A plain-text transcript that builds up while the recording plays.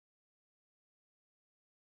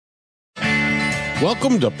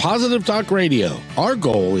Welcome to Positive Talk Radio. Our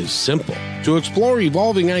goal is simple: to explore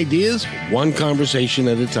evolving ideas one conversation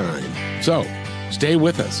at a time. So, stay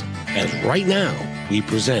with us as right now we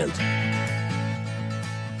present.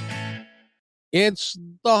 It's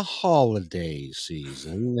the holiday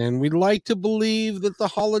season, and we'd like to believe that the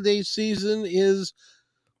holiday season is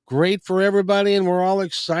great for everybody, and we're all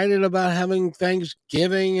excited about having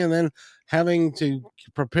Thanksgiving and then having to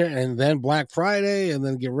prepare, and then Black Friday, and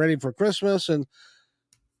then get ready for Christmas. And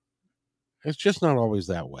it's just not always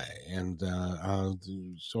that way. And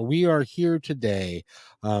so we are here today.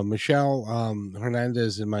 Michelle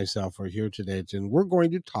Hernandez and myself are here today, and we're going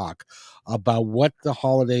to talk about what the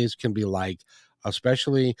holidays can be like.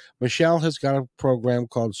 Especially, Michelle has got a program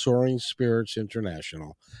called Soaring Spirits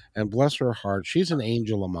International. And bless her heart, she's an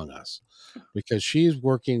angel among us because she's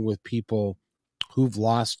working with people who've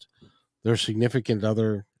lost their significant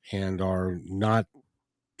other and are not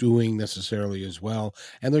doing necessarily as well,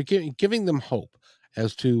 and they're giving them hope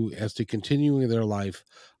as to continuing their life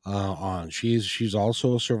on. She's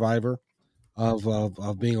also a survivor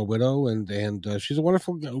of being a widow, and she's a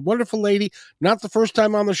wonderful lady. Not the first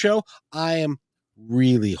time on the show. I am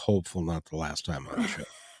really hopeful not the last time on the show.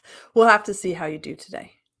 We'll have to see how you do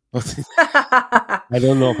today. I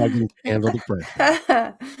don't know if I can handle the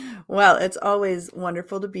pressure. Well, it's always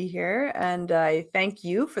wonderful to be here, and I thank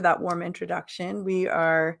you for that warm introduction.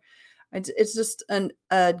 It's just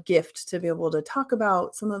a gift to be able to talk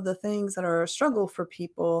about some of the things that are a struggle for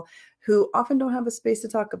people who often don't have a space to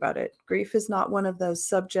talk about it. Grief is not one of those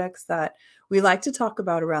subjects that we like to talk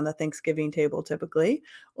about around the Thanksgiving table typically,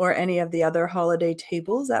 or any of the other holiday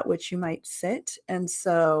tables at which you might sit. And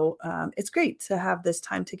so it's great to have this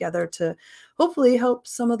time together to hopefully help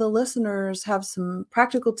some of the listeners have some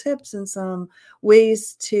practical tips and some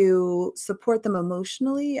ways to support them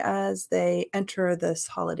emotionally as they enter this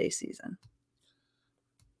holiday season.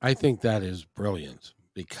 I think that is brilliant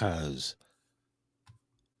because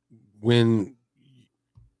when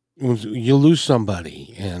you lose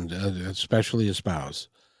somebody, and especially a spouse,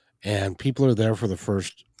 and people are there for the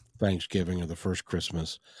first Thanksgiving or the first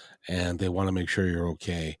Christmas, and they want to make sure you're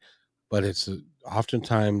okay. But it's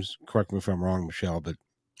oftentimes, correct me if I'm wrong, Michelle, but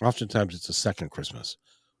oftentimes it's the second Christmas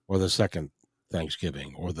or the second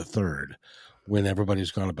Thanksgiving or the third, when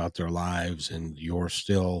everybody's gone about their lives and you're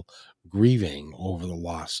still grieving over the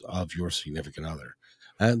loss of your significant other.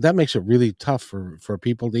 That makes it really tough for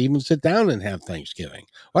people to even sit down and have Thanksgiving.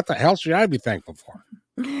 What the hell should I be thankful for?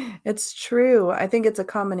 It's true. I think it's a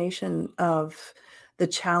combination of the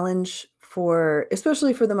challenge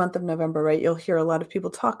especially for the month of November, right? You'll hear a lot of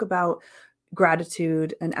people talk about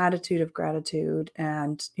gratitude, an attitude of gratitude,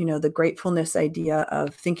 and, the gratefulness idea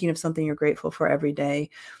of thinking of something you're grateful for every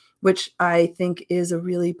day, which I think is a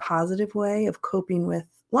really positive way of coping with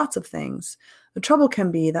lots of things. The trouble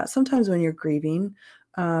can be that sometimes when you're grieving,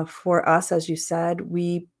 for us, as you said,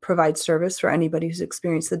 we provide service for anybody who's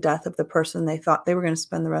experienced the death of the person they thought they were going to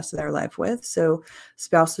spend the rest of their life with. So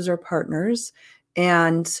spouses or partners.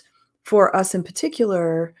 And for us in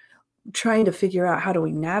particular, trying to figure out how do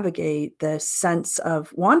we navigate the sense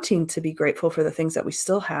of wanting to be grateful for the things that we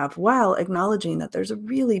still have while acknowledging that there's a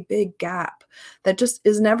really big gap that just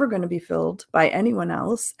is never going to be filled by anyone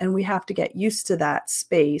else. And we have to get used to that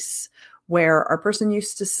space where our person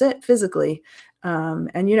used to sit physically.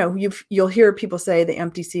 And you'll hear people say the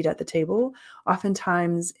empty seat at the table,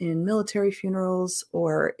 oftentimes in military funerals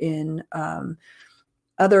or in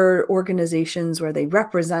other organizations where they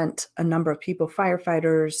represent a number of people,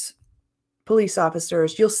 firefighters, police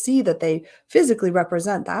officers. You'll see that they physically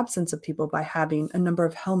represent the absence of people by having a number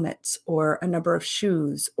of helmets or a number of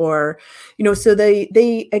shoes, or, so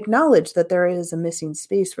they acknowledge that there is a missing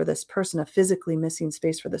space for this person, a physically missing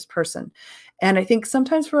space for this person. And I think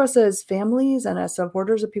sometimes for us as families and as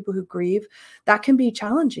supporters of people who grieve, that can be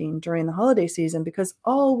challenging during the holiday season, because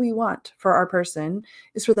all we want for our person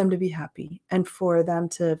is for them to be happy and for them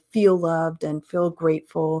to feel loved and feel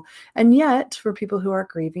grateful. And yet for people who are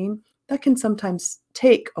grieving, that can sometimes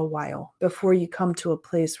take a while before you come to a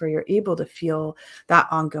place where you're able to feel that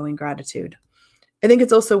ongoing gratitude. I think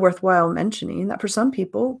it's also worthwhile mentioning that for some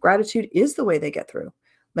people, gratitude is the way they get through.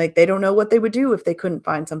 Like, they don't know what they would do if they couldn't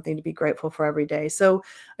find something to be grateful for every day. So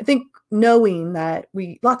I think knowing that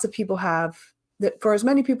lots of people have that, for as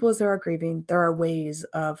many people as there are grieving, there are ways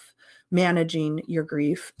of managing your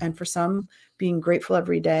grief. And for some, being grateful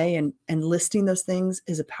every day and listing those things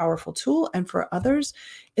is a powerful tool. And for others,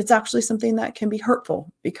 it's actually something that can be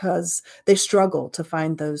hurtful because they struggle to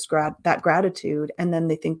find that gratitude. And then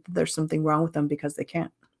they think that there's something wrong with them because they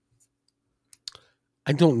can't.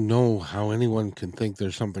 I don't know how anyone can think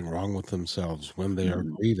there's something wrong with themselves when they are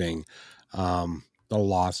grieving. the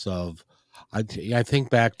loss of. I think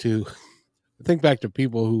back to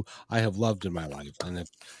people who I have loved in my life, and if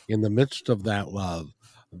in the midst of that love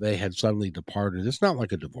they had suddenly departed, it's not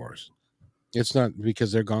like a divorce. It's not,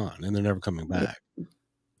 because they're gone and they're never coming back. So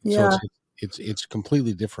Yeah. it's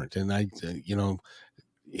completely different, and and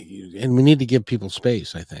we need to give people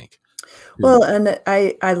space, I think. Well, and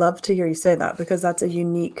I love to hear you say that, because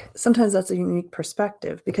sometimes that's a unique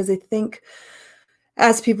perspective, because I think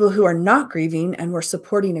as people who are not grieving and we're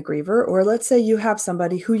supporting a griever, or let's say you have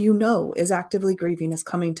somebody who you know is actively grieving is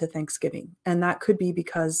coming to Thanksgiving, and that could be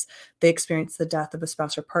because they experienced the death of a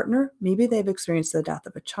spouse or partner. Maybe they've experienced the death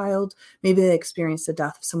of a child. Maybe they experienced the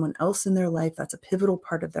death of someone else in their life. That's a pivotal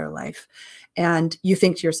part of their life. And you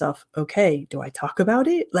think to yourself, okay, do I talk about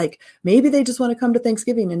it? Like, maybe they just want to come to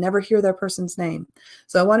Thanksgiving and never hear their person's name.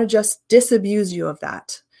 So I want to just disabuse you of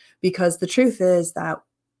that, because the truth is that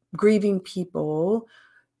grieving people,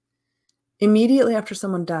 immediately after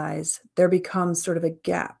someone dies, there becomes sort of a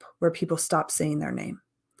gap where people stop saying their name.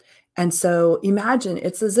 And so imagine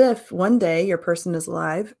it's as if one day your person is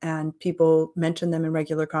alive and people mention them in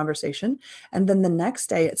regular conversation. And then the next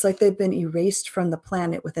day, it's like they've been erased from the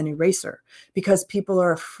planet with an eraser, because people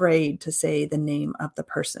are afraid to say the name of the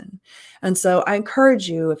person. And so I encourage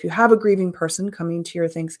you, if you have a grieving person coming to your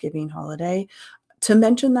Thanksgiving holiday, to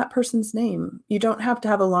mention that person's name. You don't have to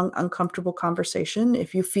have a long, uncomfortable conversation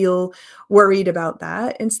if you feel worried about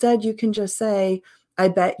that. Instead, you can just say, I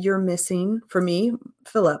bet you're missing, for me,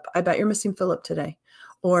 Philip. I bet you're missing Philip today.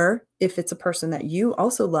 Or if it's a person that you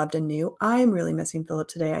also loved and knew, I'm really missing Philip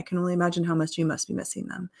today. I can only imagine how much you must be missing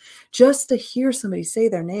them. Just to hear somebody say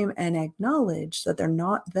their name and acknowledge that they're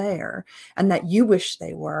not there, and that you wish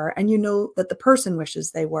they were, and you know that the person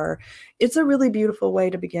wishes they were, it's a really beautiful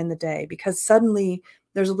way to begin the day, because suddenly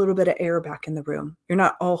there's a little bit of air back in the room. You're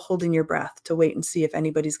not all holding your breath to wait and see if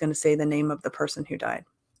anybody's going to say the name of the person who died.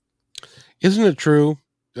 Isn't it true?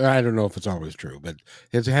 I don't know if it's always true, but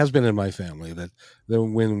it has been in my family that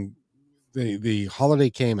when the holiday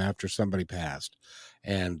came after somebody passed,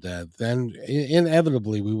 and then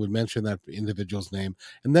inevitably we would mention that individual's name,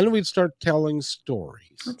 and then we'd start telling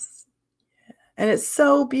stories. And it's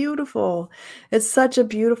so beautiful. It's such a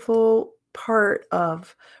beautiful part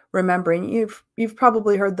of remembering. You've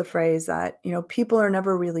probably heard the phrase that, people are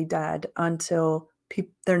never really dead until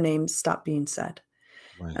their names stop being said.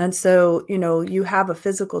 Right. And so, you have a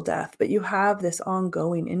physical death, but you have this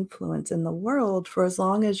ongoing influence in the world for as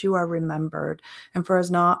long as you are remembered, and for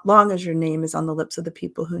as not long as your name is on the lips of the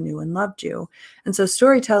people who knew and loved you. And so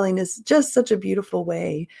storytelling is just such a beautiful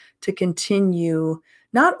way to continue,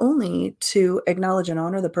 not only to acknowledge and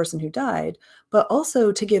honor the person who died, but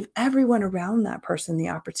also to give everyone around that person the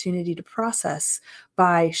opportunity to process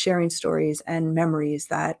by sharing stories and memories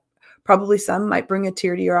that probably some might bring a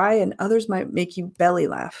tear to your eye and others might make you belly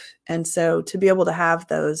laugh. And so to be able to have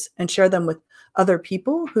those and share them with other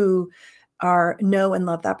people who know and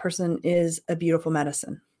love that person is a beautiful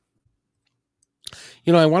medicine.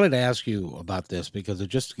 I wanted to ask you about this because it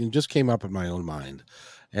just came up in my own mind,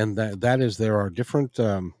 and that is, there are different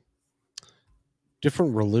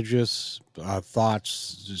religious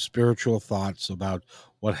thoughts, spiritual thoughts about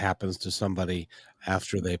what happens to somebody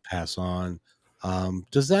after they pass on.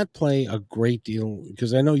 Does that play a great deal?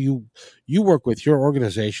 Because I know you work with your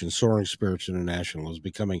organization, Soaring Spirits International, is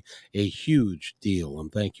becoming a huge deal,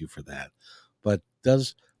 and thank you for that. But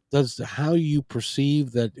does how you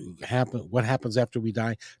perceive what happens after we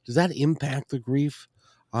die, does that impact the grief?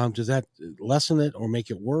 Does that lessen it or make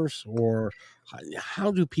it worse? Or how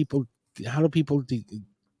do people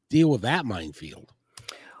deal with that minefield?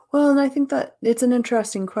 Well, and I think that it's an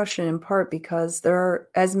interesting question, in part because there are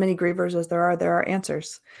as many grievers as there are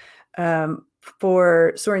answers.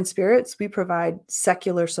 For Soaring Spirits, we provide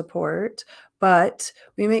secular support, but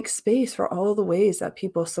we make space for all the ways that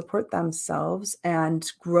people support themselves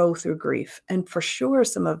and grow through grief. And for sure,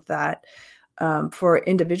 some of that, for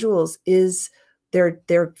individuals, is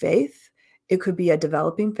their faith. It could be a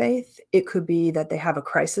developing faith. It could be that they have a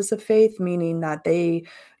crisis of faith, meaning that they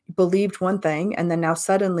believed one thing and then now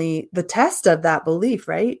suddenly the test of that belief,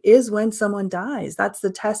 right, is when someone dies. That's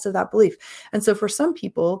the test of that belief. And so for some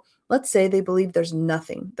people, let's say they believe there's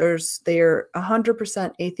nothing. They're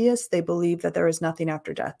 100% atheists. They believe that there is nothing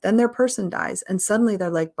after death. Then their person dies and suddenly they're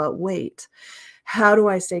like, but wait, how do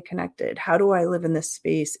I stay connected? How do I live in this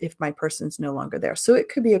space if my person's no longer there? So it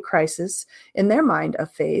could be a crisis in their mind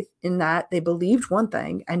of faith, in that they believed one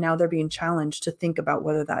thing and now they're being challenged to think about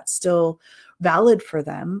whether that's still valid for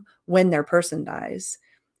them when their person dies.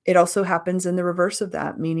 It also happens in the reverse of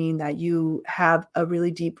that, meaning that you have a really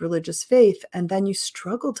deep religious faith and then you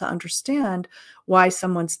struggle to understand why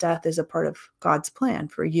someone's death is a part of God's plan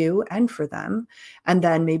for you and for them, and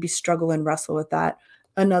then maybe struggle and wrestle with that.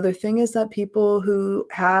 Another thing is that people who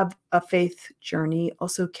have a faith journey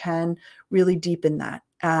also can really deepen that,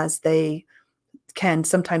 as they can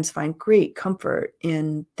sometimes find great comfort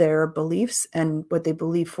in their beliefs and what they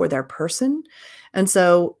believe for their person. And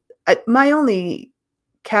so, my only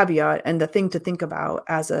caveat and the thing to think about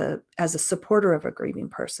as a supporter of a grieving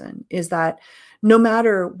person is that no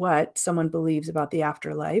matter what someone believes about the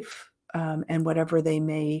afterlife, and whatever they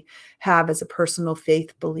may have as a personal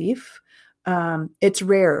faith belief, it's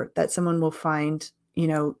rare that someone will find,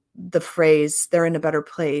 the phrase "they're in a better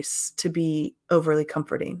place" to be overly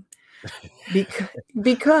comforting.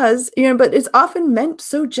 Because but it's often meant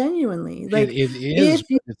so genuinely. Like, It is, if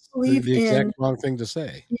you but it's believe the exact in wrong thing to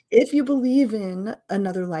say. if you believe in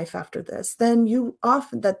another life after this, then you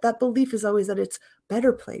often that belief is always that it's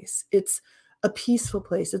better place. It's a peaceful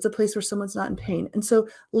place. It's a place where someone's not in pain. And so,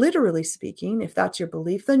 literally speaking, if that's your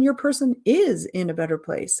belief, then your person is in a better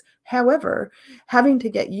place. However, having to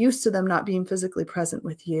get used to them not being physically present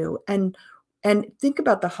with you, and think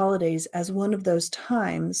about the holidays as one of those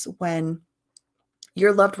times when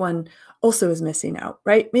your loved one also is missing out,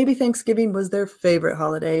 right? Maybe Thanksgiving was their favorite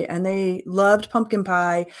holiday and they loved pumpkin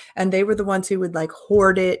pie and they were the ones who would like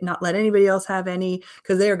hoard it, not let anybody else have any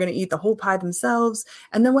because they are going to eat the whole pie themselves.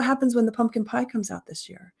 And then what happens when the pumpkin pie comes out this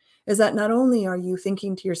year is that not only are you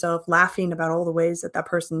thinking to yourself, laughing about all the ways that that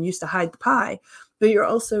person used to hide the pie, but you're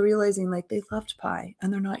also realizing like they loved pie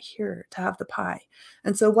and they're not here to have the pie.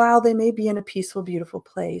 And so while they may be in a peaceful, beautiful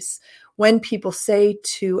place, when people say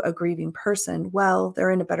to a grieving person, well,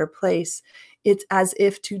 they're in a better place, it's as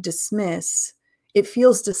if to dismiss, it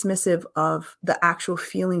feels dismissive of the actual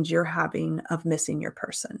feelings you're having of missing your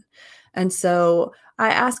person. And so I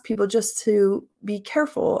ask people just to be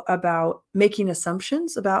careful about making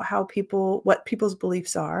assumptions about what people's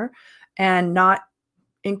beliefs are, and not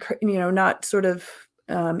sort of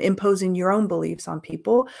imposing your own beliefs on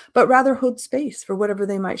people, but rather hold space for whatever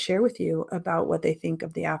they might share with you about what they think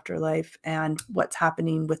of the afterlife and what's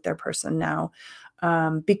happening with their person now.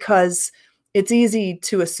 Because it's easy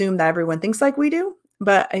to assume that everyone thinks like we do,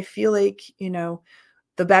 but I feel like,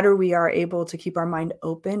 the better we are able to keep our mind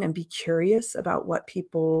open and be curious about what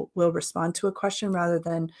people will respond to a question rather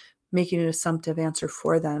than making an assumptive answer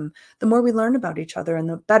for them, the more we learn about each other and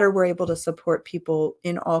the better we're able to support people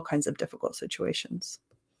in all kinds of difficult situations.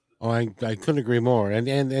 Oh, I couldn't agree more. And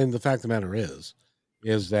the fact of the matter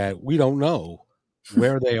is that we don't know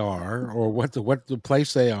where they are or what the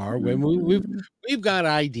place they are. When Mhm. we've got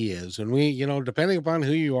ideas, and depending upon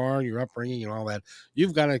who you are, your upbringing, and all that,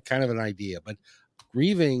 you've got a kind of an idea. But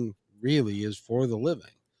grieving really is for the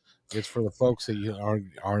living. It's for the folks that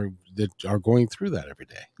are going through that every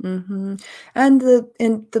day. Mhm. And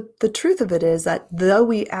the truth of it is that though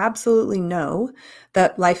we absolutely know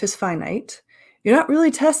that life is finite, you're not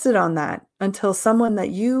really tested on that until someone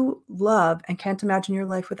that you love and can't imagine your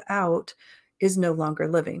life without is no longer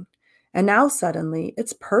living. And now suddenly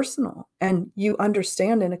it's personal and you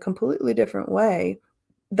understand in a completely different way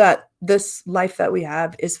that this life that we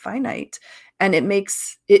have is finite, and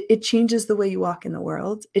it changes the way you walk in the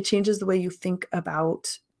world. It changes the way you think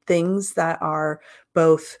about things that are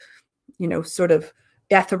both, sort of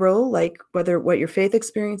ethereal, like whether what your faith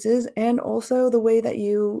experience is, and also the way that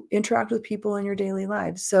you interact with people in your daily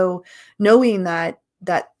lives. So knowing that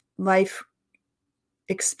life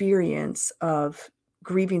experience of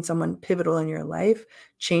grieving someone pivotal in your life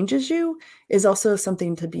changes you is also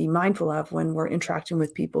something to be mindful of when we're interacting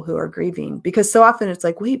with people who are grieving, because so often it's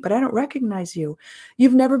like, wait, but I don't recognize you,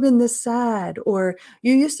 you've never been this sad, or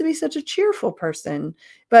you used to be such a cheerful person.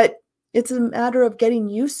 But it's a matter of getting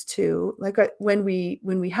used to, like, when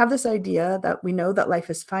we have this idea that we know that life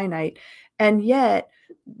is finite, and yet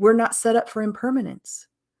we're not set up for impermanence.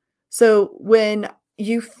 So when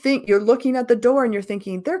you think you're looking at the door and you're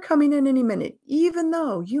thinking, they're coming in any minute, even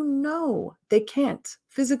though you know they can't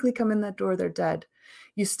physically come in that door, they're dead.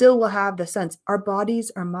 You still will have the sense our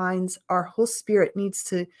bodies, our minds, our whole spirit needs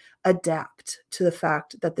to adapt to the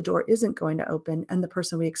fact that the door isn't going to open and the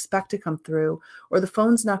person we expect to come through, or the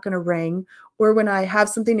phone's not going to ring, or when I have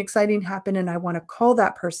something exciting happen and I want to call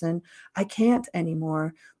that person, I can't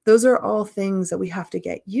anymore. Those are all things that we have to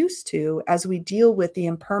get used to as we deal with the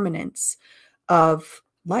impermanence of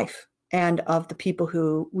life and of the people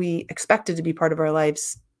who we expected to be part of our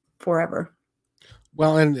lives forever.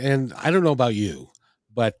 Well, and I don't know about you,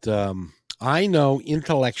 but I know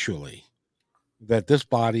intellectually that this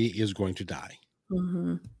body is going to die.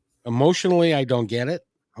 Mhm. Emotionally, I don't get it.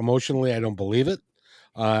 Emotionally, I don't believe it.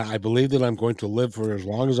 I believe that I'm going to live for as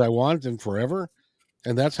long as I want and forever.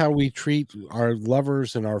 And that's how we treat our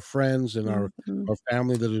lovers and our friends and Mhm. our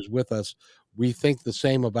family that is with us. We think the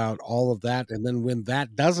same about all of that. And then when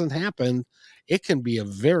that doesn't happen, it can be a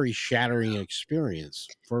very shattering experience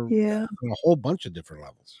for Yeah. a whole bunch of different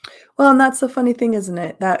levels. Well, and that's the funny thing, isn't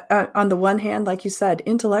it? That, on the one hand, like you said,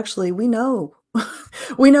 intellectually, we know.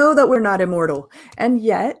 We know that we're not immortal. And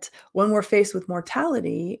yet, when we're faced with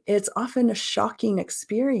mortality, it's often a shocking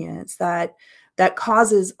experience that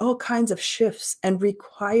causes all kinds of shifts and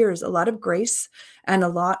requires a lot of grace and a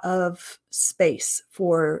lot of space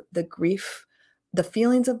for the grief, the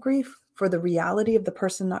feelings of grief, for the reality of the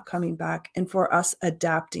person not coming back, and for us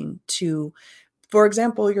adapting to, for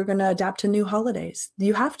example, you're going to adapt to new holidays.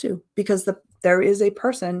 You have to, because there is a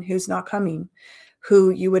person who's not coming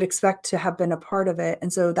who you would expect to have been a part of it.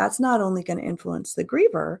 And so that's not only going to influence the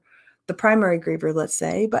griever, the primary griever, let's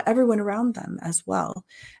say, but everyone around them as well.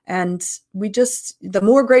 And the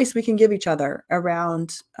more grace we can give each other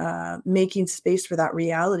around making space for that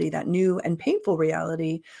reality, that new and painful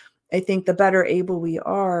reality, I think the better able we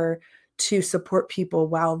are to support people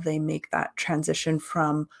while they make that transition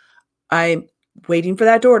from I'm waiting for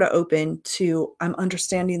that door to open to I'm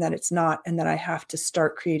understanding that it's not and that I have to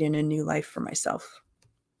start creating a new life for myself.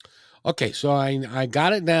 Okay, so I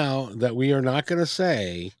got it now that we are not going to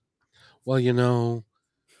say, well,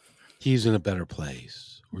 he's in a better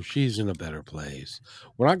place or she's in a better place.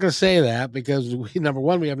 We're not going to say that because number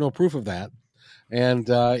one, we have no proof of that, and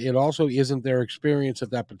it also isn't their experience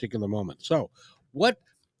at that particular moment. So, what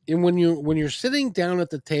and when you're sitting down at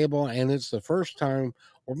the table and it's the first time,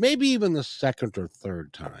 or maybe even the second or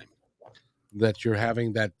third time that you're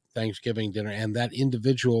having that Thanksgiving dinner, and that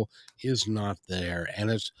individual is not there, and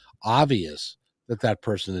it's obvious that that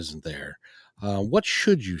person isn't there. What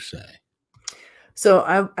should you say? So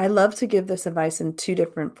I love to give this advice in two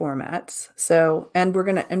different formats. So, and we're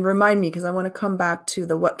gonna and remind me because I want to come back to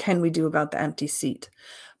the what can we do about the empty seat.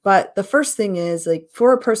 But the first thing is like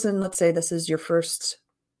for a person, let's say this is your first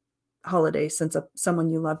holiday since someone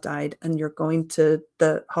you love died and you're going to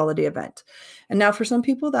the holiday event. And now for some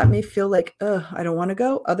people that may feel like, oh, I don't want to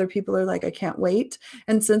go. Other people are like, I can't wait.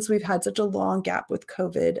 And since we've had such a long gap with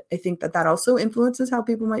COVID, I think that that also influences how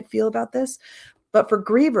people might feel about this. But for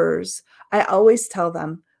grievers, I always tell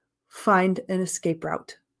them find an escape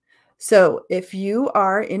route. So if you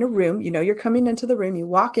are in a room, you're coming into the room, you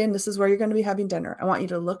walk in, this is where you're going to be having dinner. I want you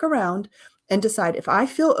to look around and decide if I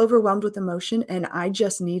feel overwhelmed with emotion and I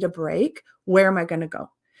just need a break, where am I going to go?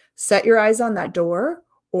 Set your eyes on that door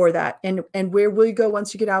or that and where will you go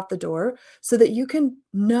once you get out the door so that you can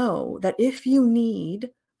know that if you need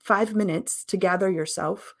 5 minutes to gather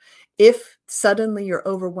yourself, if suddenly you're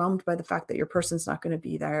overwhelmed by the fact that your person's not going to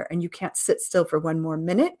be there and you can't sit still for one more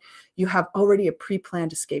minute, you have already a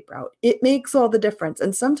pre-planned escape route. It makes all the difference.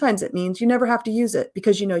 And sometimes it means you never have to use it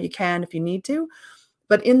because you can if you need to.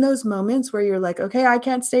 But in those moments where you're like, okay, I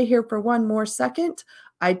can't stay here for one more second,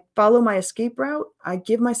 I follow my escape route. I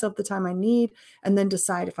give myself the time I need and then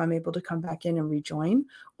decide if I'm able to come back in and rejoin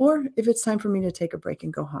or if it's time for me to take a break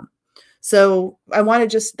and go home. So I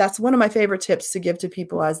want to that's one of my favorite tips to give to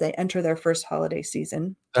people as they enter their first holiday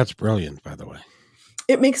season. That's brilliant, by the way.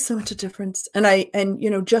 It makes so much a difference.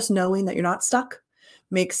 And just knowing that you're not stuck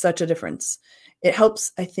makes such a difference. It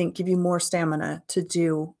helps, I think, give you more stamina to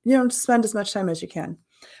do, to spend as much time as you can.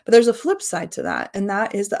 But there's a flip side to that, and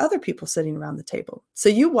that is the other people sitting around the table. So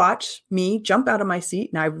you watch me jump out of my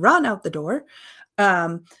seat and I run out the door.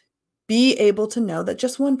 Be able to know that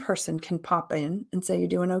just one person can pop in and say, you're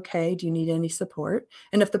doing okay. Do you need any support?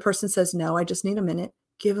 And if the person says, no, I just need a minute,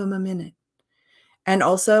 give them a minute. And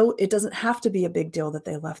also, it doesn't have to be a big deal that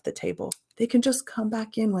they left the table. They can just come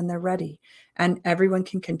back in when they're ready and everyone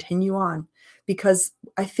can continue on. Because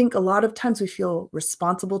I think a lot of times we feel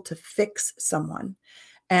responsible to fix someone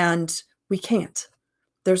and we can't.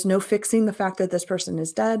 There's no fixing the fact that this person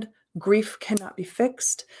is dead. Grief cannot be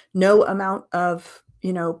fixed. No amount of,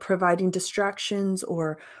 providing distractions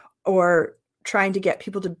or trying to get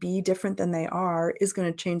people to be different than they are is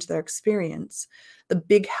going to change their experience. The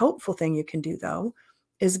big helpful thing you can do though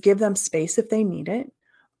is give them space if they need it,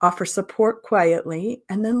 offer support quietly,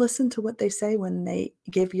 and then listen to what they say when they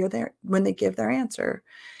give their answer.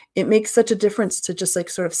 It makes such a difference to just like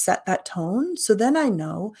sort of set that tone. So then I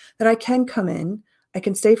know that I can come in, I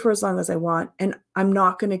can stay for as long as I want, and I'm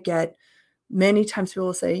not going to get many times people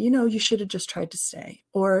will say, you should have just tried to stay,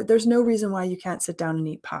 or there's no reason why you can't sit down and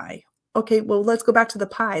eat pie. Okay, well, let's go back to the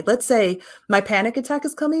pie. Let's say my panic attack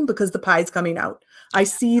is coming because the pie's coming out. I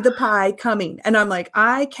see the pie coming and I'm like,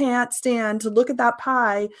 I can't stand to look at that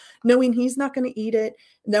pie, knowing he's not going to eat it,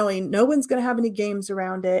 knowing no one's going to have any games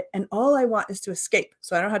around it. And all I want is to escape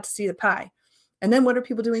so I don't have to see the pie. And then what are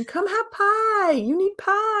people doing? Come have pie. You need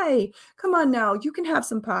pie. Come on now. You can have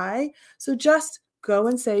some pie. So just go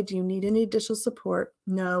and say, do you need any additional support?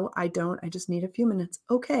 No, I don't. I just need a few minutes.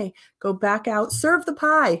 Okay, go back out, serve the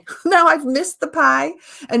pie. Now I've missed the pie.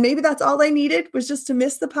 And maybe that's all I needed was just to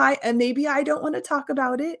miss the pie. And maybe I don't want to talk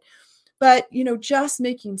about it. But, just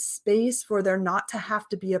making space for there not to have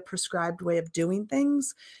to be a prescribed way of doing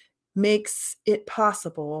things makes it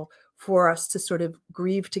possible for us to sort of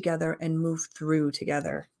grieve together and move through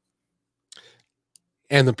together.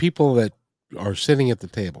 And the people that are sitting at the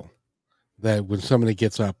table, that when somebody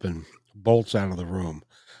gets up and bolts out of the room,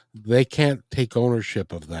 they can't take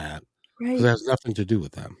ownership of that because Right. it has nothing to do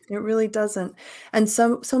with them. It really doesn't. And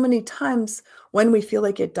so many times when we feel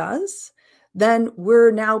like it does, then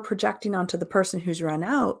we're now projecting onto the person who's run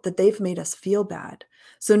out that they've made us feel bad.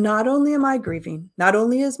 So not only am I grieving, not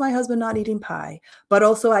only is my husband not eating pie, but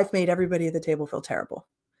also I've made everybody at the table feel terrible.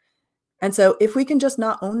 And so if we can just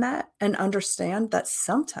not own that and understand that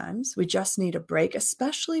sometimes we just need a break,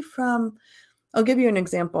 especially from, I'll give you an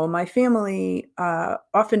example. My family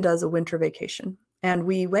often does a winter vacation, and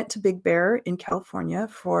we went to Big Bear in California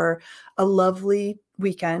for a lovely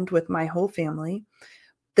weekend with my whole family.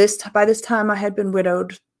 By this time, I had been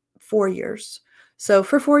widowed 4 years. So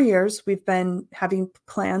for 4 years, we've been having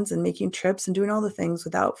plans and making trips and doing all the things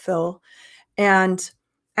without Phil. And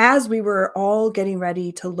as we were all getting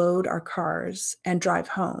ready to load our cars and drive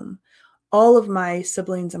home, all of my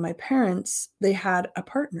siblings and my parents, they had a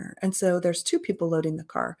partner. And so there's two people loading the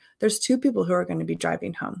car. There's two people who are going to be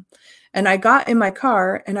driving home. And I got in my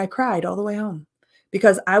car and I cried all the way home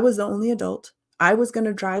because I was the only adult. I was going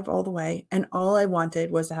to drive all the way. And all I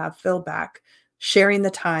wanted was to have Phil back, sharing the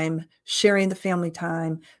time, sharing the family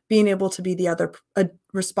time, being able to be the other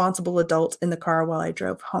responsible adult in the car while I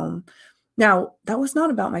drove home. Now, that was not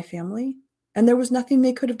about my family. And there was nothing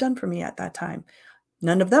they could have done for me at that time.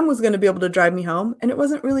 None of them was going to be able to drive me home. And it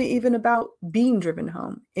wasn't really even about being driven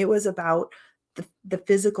home. It was about the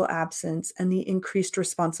physical absence and the increased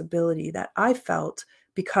responsibility that I felt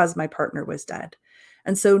because my partner was dead.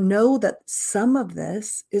 And so know that some of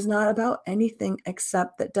this is not about anything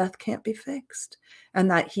except that death can't be fixed and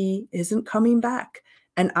that he isn't coming back.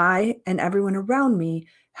 And I and everyone around me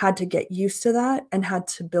had to get used to that and had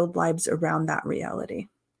to build lives around that reality.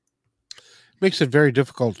 Makes it very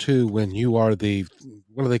difficult too when you are the,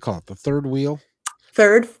 what do they call it, the third wheel?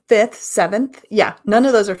 Third, fifth, seventh. Yeah, none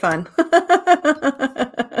of those are fun.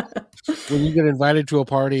 When you get invited to a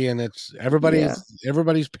party and it's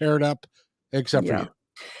everybody's paired up except for you.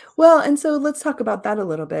 Well, and so let's talk about that a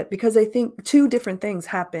little bit, because I think two different things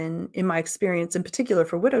happen in my experience, in particular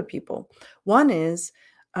for widowed people. One is,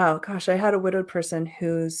 oh gosh, I had a widowed person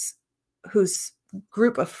whose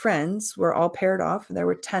group of friends were all paired off. There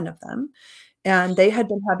were 10 of them. And they had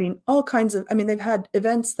been having all kinds of, they've had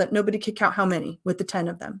events that nobody could count how many with the 10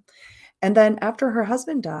 of them. And then after her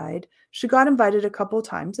husband died, she got invited a couple of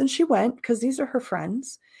times and she went because these are her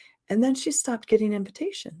friends. And then she stopped getting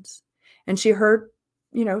invitations. And she heard,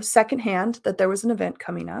 secondhand that there was an event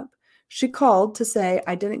coming up. She called to say,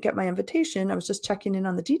 I didn't get my invitation. I was just checking in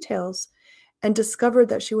on the details, and discovered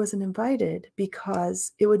that she wasn't invited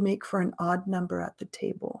because it would make for an odd number at the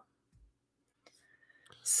table.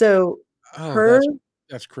 So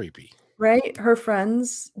that's creepy. Right? Her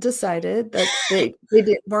friends decided that they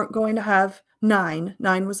weren't going to have 9.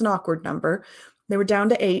 9 was an awkward number. They were down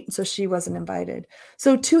to 8, so she wasn't invited.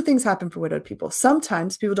 So two things happen for widowed people.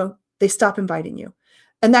 Sometimes they stop inviting you.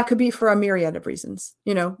 And that could be for a myriad of reasons.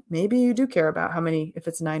 Maybe you do care about how many, if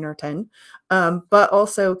it's 9 or 10. But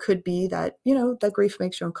also could be that, that grief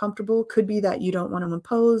makes you uncomfortable. Could be that you don't want to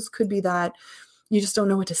impose. Could be that you just don't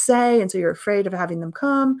know what to say. And so you're afraid of having them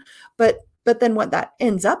come. But then what that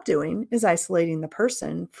ends up doing is isolating the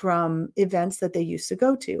person from events that they used to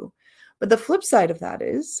go to. But the flip side of that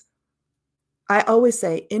is, I always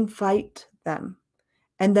say, invite them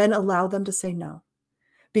and then allow them to say no.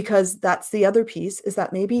 Because that's the other piece, is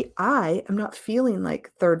that maybe I am not feeling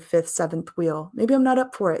like third, fifth, seventh wheel. Maybe I'm not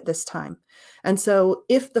up for it this time. And so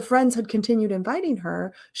if the friends had continued inviting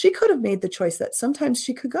her, she could have made the choice that sometimes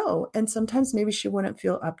she could go and sometimes maybe she wouldn't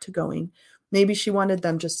feel up to going. Maybe she wanted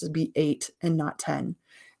them just to be 8 and not 10.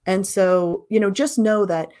 And so, just know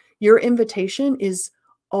that your invitation is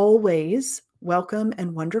always welcome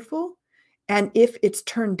and wonderful. And if it's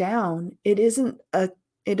turned down, it isn't a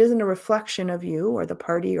It isn't a reflection of you or the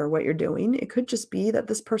party or what you're doing. It could just be that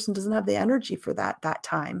this person doesn't have the energy for that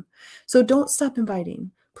time. So don't stop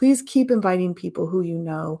inviting. Please keep inviting people who you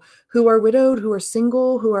know, who are widowed, who are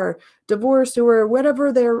single, who are divorced, who are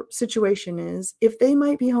whatever their situation is. If they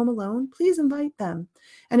might be home alone, please invite them.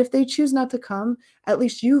 And if they choose not to come, at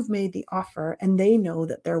least you've made the offer and they know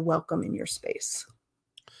that they're welcome in your space.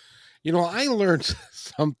 I learned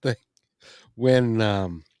something when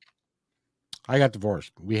I got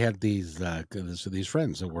divorced. We had these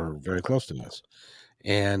friends that were very close to us,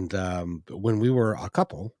 and when we were a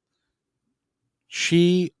couple,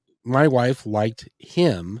 my wife, liked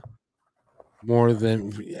him more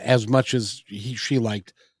than as much as she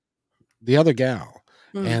liked the other gal,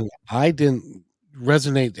 and I didn't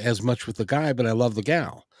resonate as much with the guy, but I love the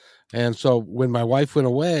gal. And so when my wife went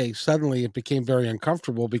away, suddenly it became very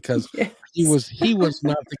uncomfortable because Yes. he was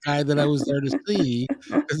not the guy that I was there to see,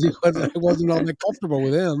 because I wasn't all that comfortable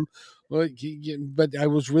with him. Well, but I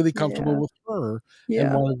was really comfortable Yeah. with her, and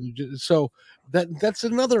Yeah. wanted to so that's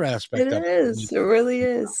another It aspect of is. it. It really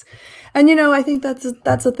is. And I think that's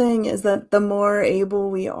the thing, is that the more able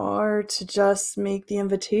we are to just make the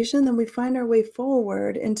invitation, then we find our way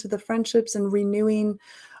forward into the friendships and renewing.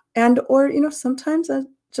 And or sometimes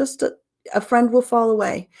just a friend will fall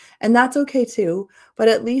away, and that's okay too. But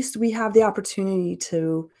at least we have the opportunity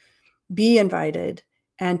to be invited,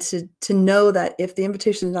 and to know that if the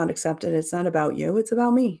invitation is not accepted, it's not about you, it's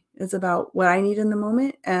about me. It's about what I need in the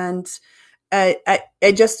moment. And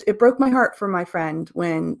it broke my heart for my friend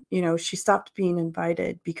when she stopped being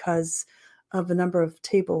invited because of the number of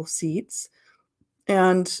table seats,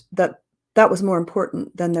 and that was more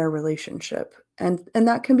important than their relationship. And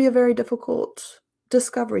that can be a very difficult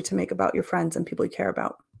discovery to make about your friends and people you care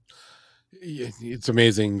about. It's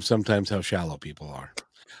amazing sometimes how shallow people are.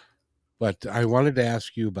 But I wanted to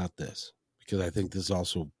ask you about this, because I think this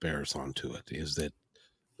also bears onto it, is that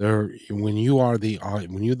when when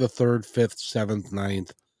you're the third, fifth, seventh,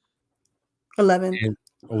 ninth, 11th. and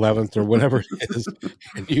 11th, or whatever it is,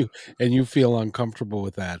 and you feel uncomfortable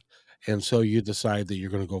with that, and so you decide that you're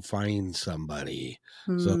going to go find somebody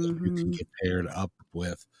so that you can Mhm. get paired up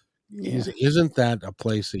with. Yeah. Isn't that a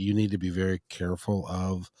place that you need to be very careful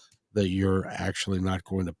of, that you're actually not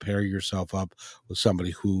going to pair yourself up with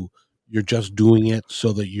somebody who you're just doing it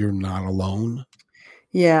so that you're not alone?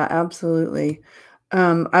 Yeah, absolutely.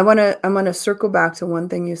 I want to circle back to one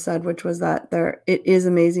thing you said, which was that it is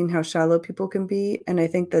amazing how shallow people can be, and I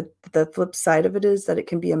think that the flip side of it is that it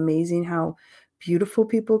can be amazing how beautiful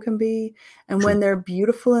people can be. And True. when they're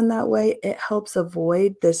beautiful in that way, it helps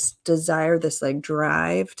avoid this desire, this like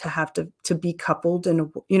drive to have to be coupled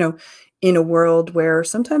in in a world where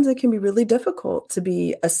sometimes it can be really difficult to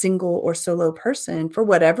be a single or solo person for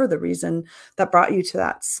whatever the reason that brought you to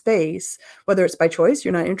that space, whether it's by choice,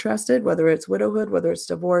 you're not interested, whether it's widowhood, whether it's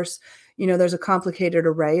divorce. There's a complicated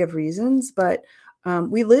array of reasons, but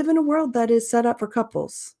we live in a world that is set up for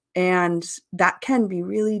couples, and that can be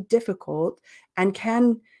really difficult and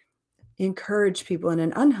can encourage people in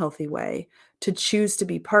an unhealthy way to choose to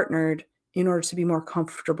be partnered in order to be more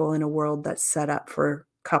comfortable in a world that's set up for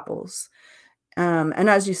couples. And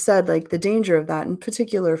as you said, like the danger of that, in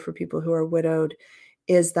particular for people who are widowed,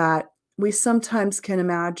 is that we sometimes can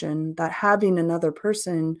imagine that having another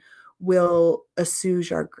person will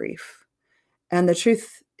assuage our grief. And the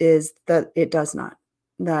truth is that it does not,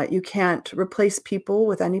 that you can't replace people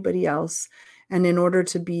with anybody else. And in order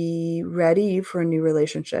to be ready for a new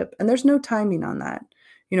relationship, and there's no timing on that,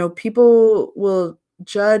 people will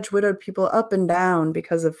judge widowed people up and down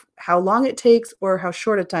because of how long it takes or how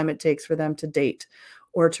short a time it takes for them to date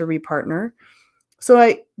or to repartner.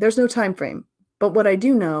 So there's no time frame. But what I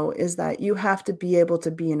do know is that you have to be able to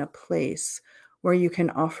be in a place where you can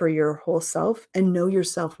offer your whole self and know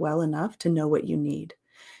yourself well enough to know what you need.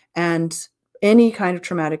 And any kind of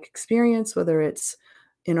traumatic experience, whether it's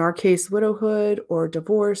in our case, widowhood or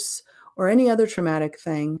divorce or any other traumatic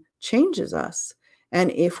thing, changes us.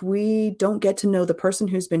 And if we don't get to know the person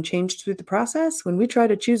who's been changed through the process, when we try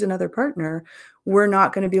to choose another partner, we're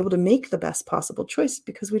not going to be able to make the best possible choice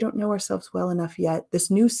because we don't know ourselves well enough yet,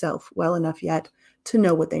 this new self well enough yet to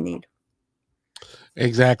know what they need.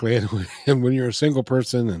 Exactly. And when you're a single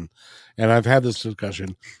person, and I've had this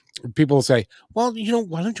discussion, people say, "Well,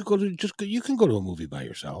 why don't you go to you can go to a movie by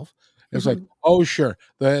yourself." It's like, oh sure.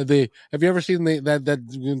 The have you ever seen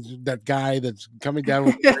that guy that's coming down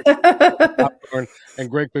with popcorn and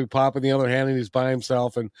Great Big Pop in the other hand and he's by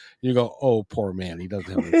himself and you go, oh poor man, he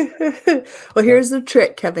doesn't have any Well, friends. here's the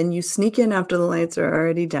trick, Kevin. You sneak in after the lights are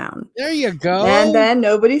already down. There you And go. then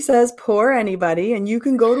nobody says poor anybody, and you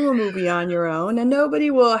can go to a movie on your own, and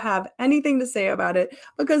nobody will have anything to say about it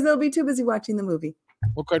because they'll be too busy watching the movie.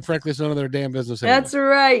 Well, quite frankly, it's none of their damn business anyway. That's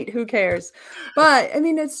right. Who cares? But I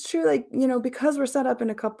mean, it's true. Like, because we're set up in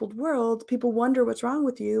a coupled world, people wonder what's wrong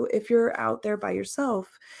with you if you're out there by yourself.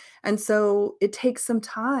 And so it takes some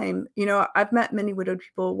time. I've met many widowed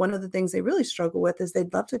people. One of the things they really struggle with is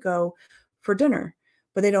they'd love to go for dinner,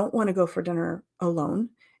 but they don't want to go for dinner alone.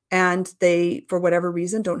 And they, for whatever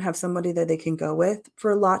reason, don't have somebody that they can go with.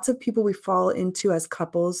 For lots of people, we fall into as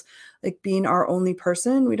couples, like being our only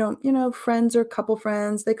person. We don't, friends or couple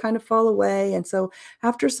friends, they kind of fall away. And so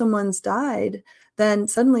after someone's died, then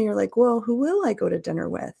suddenly you're like, well, who will I go to dinner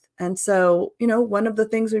with? And so, one of the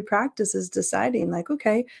things we practice is deciding, like,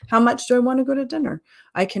 okay, how much do I want to go to dinner?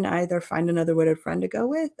 I can either find another widowed friend to go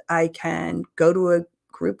with. I can go to a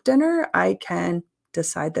group dinner. I can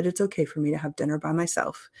decide that it's okay for me to have dinner by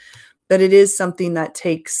myself. But it is something that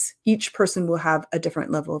each person will have a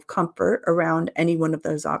different level of comfort around any one of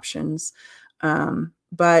those options.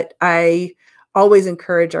 But I always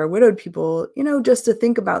encourage our widowed people, just to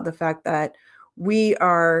think about the fact that we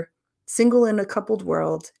are single in a coupled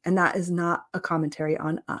world, and that is not a commentary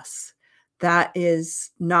on us. That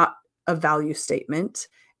is not a value statement,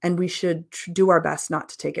 and we should do our best not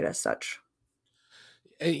to take it as such.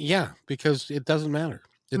 Yeah, because it doesn't matter.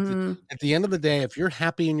 At the end of the day, if you're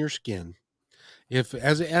happy in your skin, if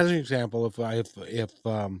as an example, if I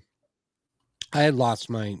had lost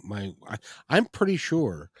I'm pretty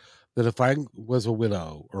sure that if I was a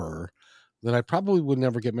widower, that I probably would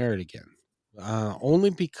never get married again.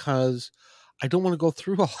 Only because I don't want to go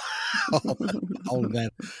through all of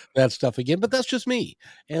that stuff again. But that's just me,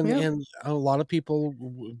 and Yep. and a lot of people,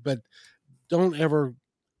 but don't ever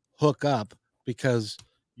hook up because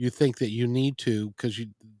you think that you need to because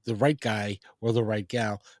the right guy or the right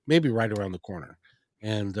gal may be right around the corner,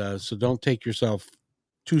 and so don't take yourself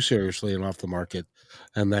too seriously and off the market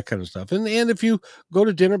and that kind of stuff. And if you go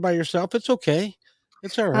to dinner by yourself, it's okay.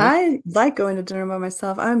 It's all right. I like going to dinner by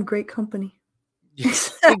myself. I'm great company. you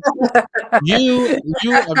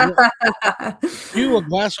you a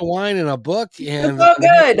glass of wine and a book It's and all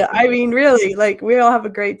good. I mean, really, like we all have a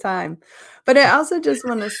great time. But I also just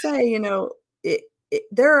want to say,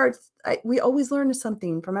 we always learn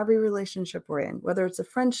something from every relationship we're in, whether it's a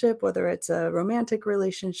friendship, whether it's a romantic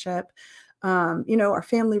relationship, our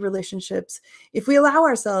family relationships. If we allow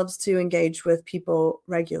ourselves to engage with people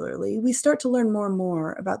regularly, we start to learn more and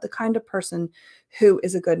more about the kind of person who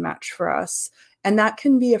is a good match for us. And that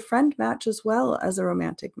can be a friend match as well as a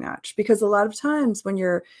romantic match, because a lot of times when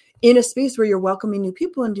you're in a space where you're welcoming new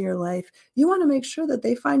people into your life, you want to make sure that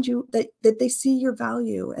they find you, that they see your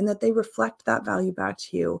value and that they reflect that value back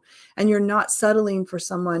to you. And you're not settling for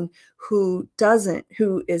someone who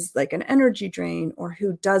is like an energy drain, or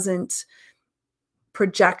who doesn't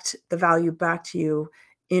project the value back to you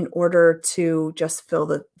in order to just fill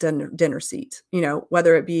the dinner seat,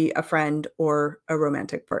 whether it be a friend or a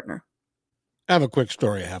romantic partner. I have a quick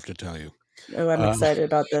story I have to tell you. Oh, I'm excited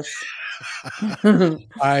about this.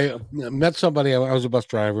 I met somebody. I was a bus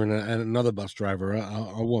driver and another bus driver,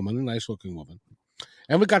 a woman, a nice looking woman.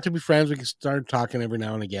 And we got to be friends. We started talking every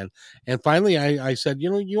now and again. And finally, I said, you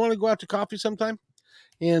want to go out to coffee sometime?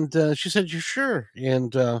 And she said, "You sure?"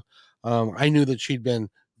 And I knew that she'd been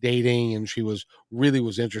dating and she was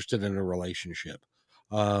interested in a relationship.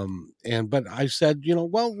 But I said,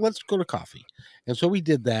 well, let's go to coffee. And so we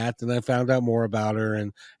did that, and I found out more about her.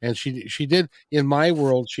 And she did, in my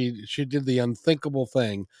world, she did the unthinkable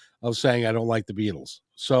thing of saying, "I don't like the Beatles."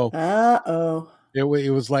 So Uh-oh. it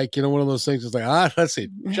was like, one of those things. It's like, let's see,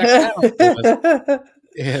 check that off the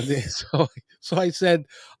list. And so I said,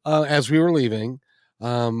 as we were leaving,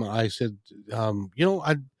 I said,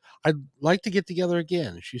 I'd like to get together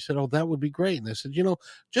again. She said, "Oh, that would be great." And I said,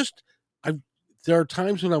 just I there are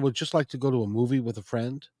times when I would just like to go to a movie with a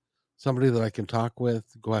friend, somebody that I can talk with,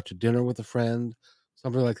 go out to dinner with a friend,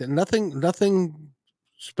 something like that. Nothing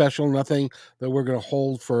special, nothing that we're going to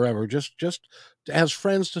hold forever. Just as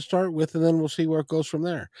friends to start with, and then we'll see where it goes from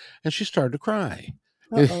there. And she started to cry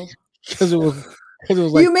Uh-oh. because it was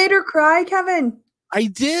like, You made her cry, Kevin. I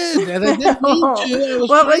did, and I didn't mean to. I was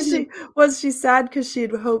What trying was to. she? Was she sad because she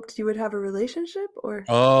had hoped you would have a relationship, or?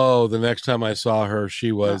 Oh, the next time I saw her,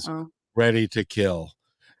 she was Uh-oh. ready to kill,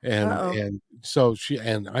 Uh-oh. and so she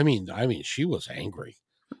and I mean she was angry,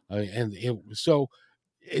 and so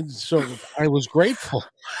And so I was grateful.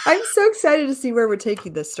 I'm so excited to see where we're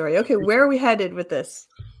taking this story. Okay, where are we headed with this?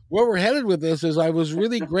 Where we're headed with this is I was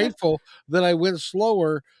really grateful that I went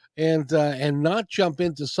slower and not jump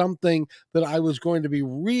into something that I was going to be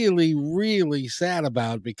really, really sad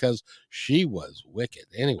about because she was wicked.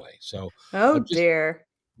 Anyway, so Oh just dear.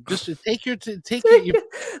 to take your to take your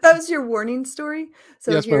That was your warning story.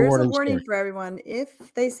 So yes, my here's a warning warning story. for everyone.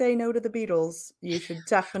 If they say no to the Beatles, you should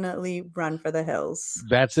definitely run for the hills.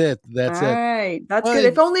 That's it. All That's it. right. That's good. I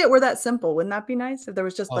If only it were that simple. Wouldn't that be nice? If there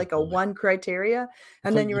was just oh like a boy. one criteria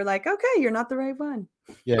and But then you were like, okay, you're not the right one.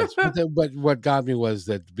 yes, but what got me was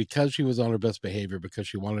that because she was on her best behavior, because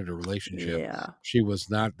she wanted a relationship, Yeah. she was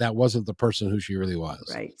not. That wasn't the person who she really was.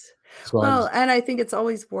 Right. So I Well, just and I think it's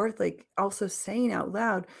always worth like also saying out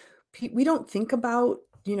loud, we don't think about,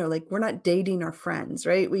 like we're not dating our friends,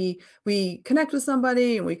 right? We connect with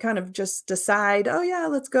somebody and we kind of just decide, oh yeah,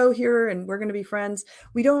 let's go here and we're going to be friends.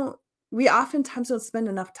 We don't we oftentimes don't spend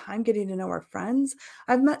enough time getting to know our friends.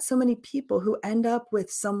 I've met so many people who end up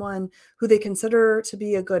with someone who they consider to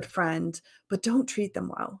be a good friend, but don't treat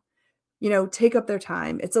them well, take up their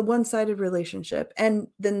time. It's a one-sided relationship. And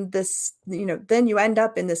then then you end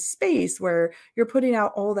up in this space where you're putting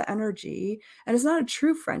out all the energy and it's not a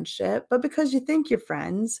true friendship, but because you think you're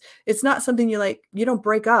friends, it's not something you don't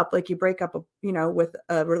break up like you break up, with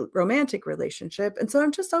a romantic relationship. And so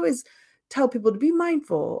I'm just always tell people to be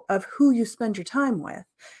mindful of who you spend your time with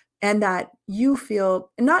and that you feel,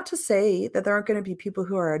 and not to say that there aren't going to be people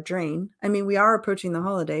who are a drain. I mean, we are approaching the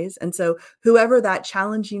holidays. And so whoever that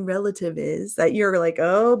challenging relative is that you're like,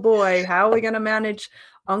 oh boy, how are we going to manage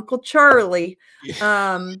Uncle Charlie?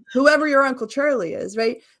 Whoever your Uncle Charlie is,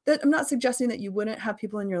 right? That I'm not suggesting that you wouldn't have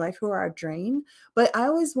people in your life who are a drain, but I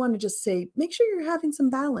always want to just say, make sure you're having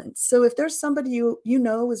some balance. So if there's somebody you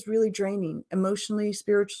know is really draining emotionally,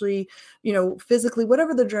 spiritually, physically,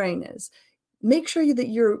 whatever the drain is, make sure that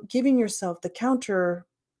you're giving yourself the counter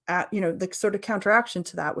the sort of counteraction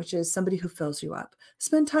to that, which is somebody who fills you up.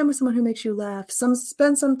 Spend time with someone who makes you laugh.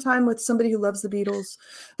 Spend some time with somebody who loves the Beatles.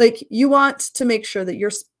 Like you want to make sure that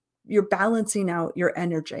you're balancing out your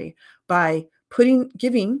energy by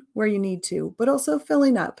giving where you need to, but also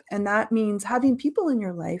filling up. And that means having people in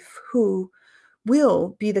your life who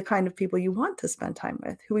will be the kind of people you want to spend time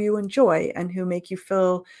with, who you enjoy and who make you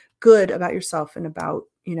feel good about yourself and about,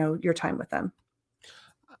 your time with them.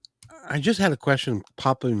 I just had a question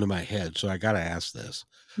pop into my head, so I got to ask this: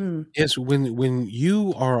 Hmm. is when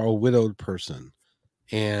you are a widowed person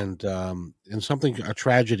and something a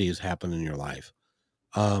tragedy has happened in your life,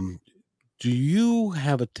 um, do you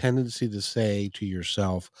have a tendency to say to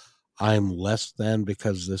yourself, "I'm less than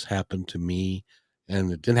because this happened to me,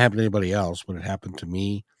 and it didn't happen to anybody else, but it happened to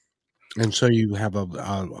me," and so you have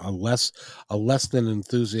a less than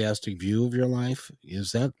enthusiastic view of your life?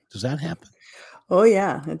 Does that happen? Oh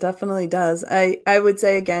yeah, it definitely does. I would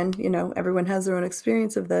say again, everyone has their own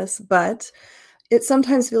experience of this, but it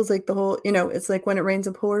sometimes feels like it's like when it rains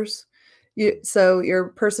it pours. So your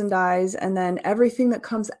person dies and then everything that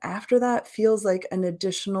comes after that feels like an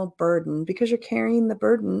additional burden because you're carrying the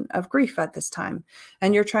burden of grief at this time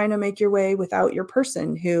and you're trying to make your way without your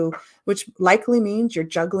person which likely means you're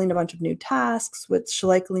juggling a bunch of new tasks, which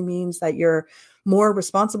likely means that you're more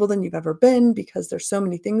responsible than you've ever been because there's so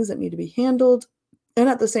many things that need to be handled. And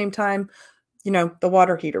at the same time, the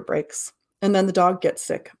water heater breaks and then the dog gets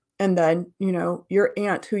sick. And then, your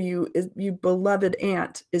aunt you beloved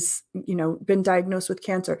aunt is, been diagnosed with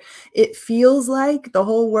cancer. It feels like the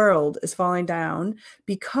whole world is falling down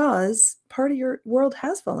because part of your world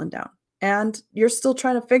has fallen down and you're still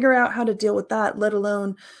trying to figure out how to deal with that, let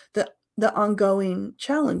alone the ongoing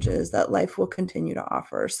challenges that life will continue to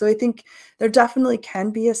offer. So I think there definitely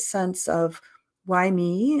can be a sense of why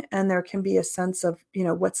me? And there can be a sense of,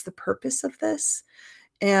 what's the purpose of this?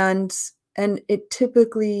 And it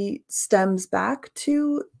typically stems back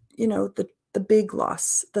to, the big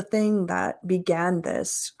loss, the thing that began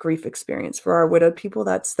this grief experience for our widowed people,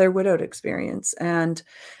 that's their widowed experience. And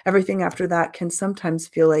everything after that can sometimes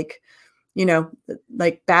feel you know,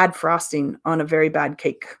 like bad frosting on a very bad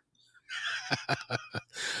cake.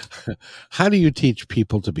 How do you teach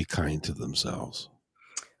people to be kind to themselves?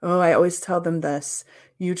 Oh, I always tell them this.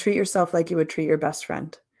 You treat yourself like you would treat your best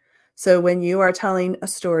friend. So when you are telling a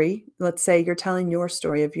story, let's say you're telling your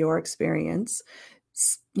story of your experience,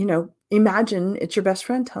 imagine it's your best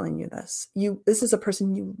friend telling you this. This is a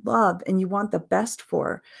person you love and you want the best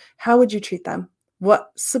for. How would you treat them?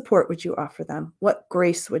 What support would you offer them? What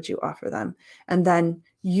grace would you offer them? And then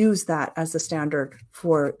use that as the standard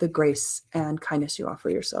for the grace and kindness you offer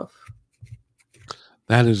yourself.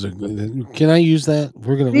 That is a good. Can I use that?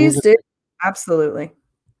 Please do. Absolutely.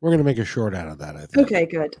 We're going to make a short out of that, I think. Okay,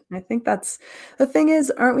 good. I think that's the thing is,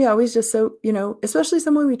 aren't we always just so, especially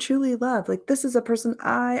someone we truly love, like this is a person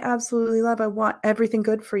I absolutely love. I want everything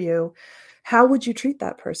good for you. How would you treat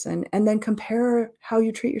that person? And then compare how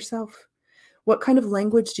you treat yourself. What kind of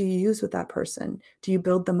language do you use with that person? Do you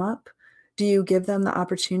build them up? Do you give them the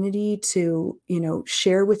opportunity to,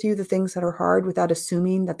 share with you the things that are hard without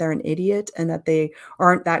assuming that they're an idiot and that they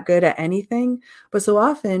aren't that good at anything? But so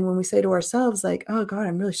often when we say to ourselves, like, oh God,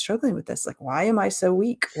 I'm really struggling with this. Like, why am I so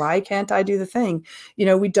weak? Why can't I do the thing?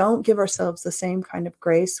 We don't give ourselves the same kind of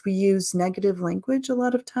grace. We use negative language a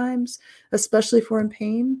lot of times, especially if we're in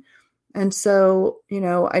pain. And so,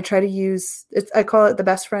 I try to use it, I call it the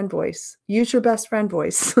best friend voice. Use your best friend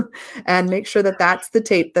voice and make sure that that's the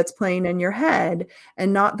tape that's playing in your head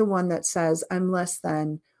and not the one that says, I'm less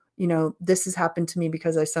than, this has happened to me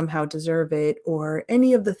because I somehow deserve it, or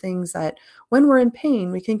any of the things that when we're in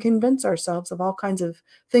pain, we can convince ourselves of all kinds of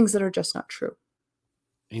things that are just not true.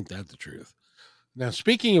 Ain't that the truth? Now,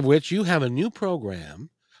 speaking of which, you have a new program.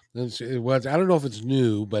 I don't know if it's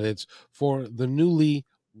new, but it's for the newly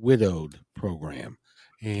widowed program.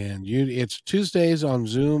 And it's Tuesdays on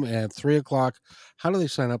Zoom at 3:00. How do they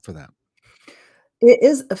sign up for that? It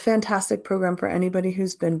is a fantastic program for anybody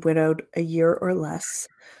who's been widowed a year or less.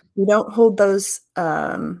 We don't hold those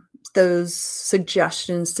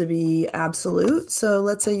suggestions to be absolute. So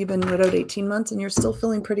let's say you've been widowed 18 months and you're still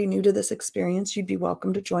feeling pretty new to this experience, you'd be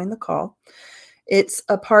welcome to join the call. This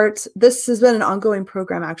has been an ongoing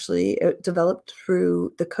program, actually. It developed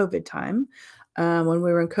through the COVID time. When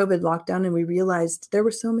we were in COVID lockdown, and we realized there were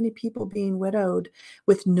so many people being widowed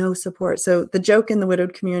with no support. So the joke in the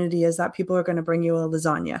widowed community is that people are going to bring you a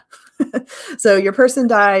lasagna. So your person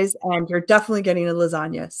dies and you're definitely getting a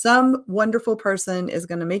lasagna. Some wonderful person is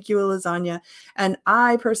going to make you a lasagna. And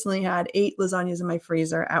I personally had 8 lasagnas in my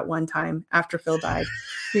freezer at one time after Phil died,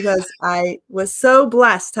 because I was so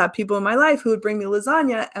blessed to have people in my life who would bring me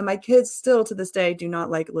lasagna. And my kids still to this day do not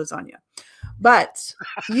like lasagna. But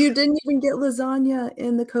you didn't even get lasagna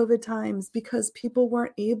in the COVID times because people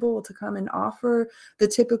weren't able to come and offer the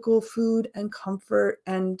typical food and comfort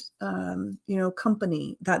and,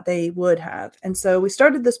 company that they would have. And so we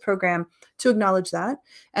started this program to acknowledge that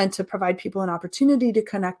and to provide people an opportunity to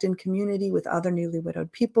connect in community with other newly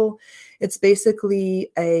widowed people. It's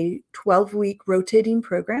basically a 12-week rotating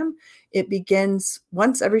program. It begins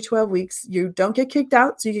once every 12 weeks. You don't get kicked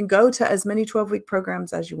out, so you can go to as many 12-week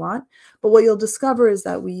programs as you want. But what you'll discover is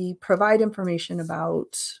that we provide information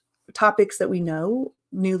about topics that we know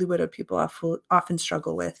newly widowed people often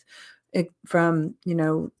struggle with, from,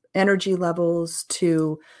 energy levels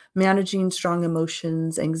to managing strong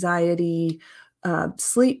emotions, anxiety,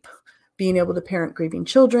 sleep, being able to parent grieving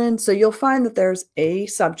children. So you'll find that there's a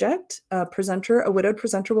subject, a widowed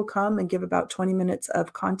presenter will come and give about 20 minutes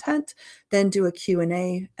of content, then do a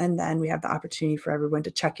Q&A, and then we have the opportunity for everyone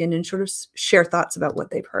to check in and sort of share thoughts about what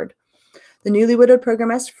they've heard. The Newly Widowed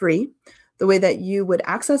program is free. The way that you would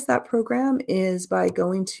access that program is by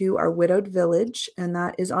going to our Widowed Village, and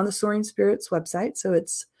that is on the Soaring Spirits website. So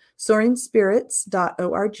it's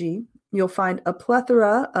soaringspirits.org. You'll find a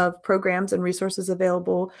plethora of programs and resources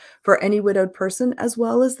available for any widowed person, as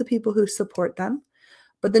well as the people who support them.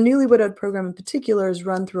 But the Newly Widowed program in particular is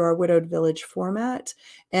run through our Widowed Village format.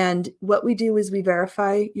 And what we do is we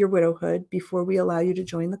verify your widowhood before we allow you to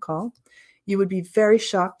join the call. You would be very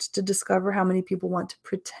shocked to discover how many people want to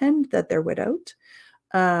pretend that they're widowed.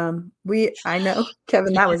 I know,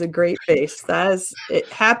 Kevin, that was a great face. It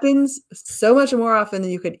happens so much more often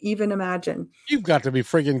than you could even imagine. You've got to be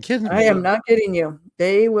freaking kidding me. I am not kidding you.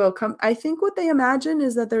 They will come. I think what they imagine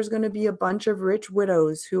is that there's going to be a bunch of rich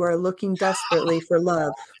widows who are looking desperately for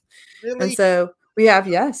love. Really? And so we have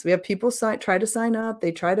people try to sign up.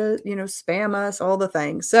 They try to, spam us, all the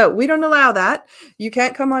things. So we don't allow that. You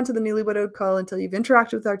can't come onto the Newly Widowed call until you've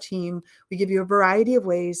interacted with our team. We give you a variety of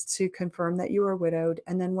ways to confirm that you are widowed.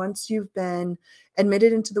 And then once you've been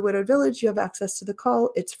admitted into the Widowed Village, you have access to the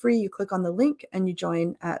call. It's free. You click on the link and you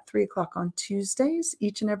join at 3:00 on Tuesdays.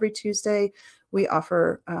 Each and every Tuesday, we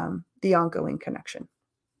offer the ongoing connection.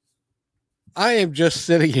 I am just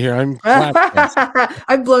sitting here.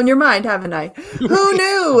 I've blown your mind, haven't I? Who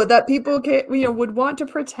knew that people would want to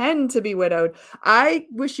pretend to be widowed? I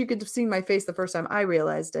wish you could have seen my face the first time I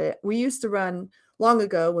realized it. We used to run long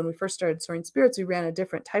ago when we first started Soaring Spirits, we ran a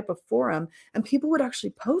different type of forum and people would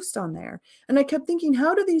actually post on there. And I kept thinking,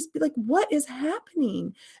 how do these be like, what is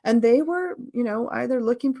happening? And they were, either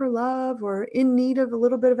looking for love or in need of a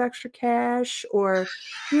little bit of extra cash, or,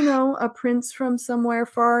 a prince from somewhere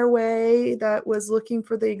far away that was looking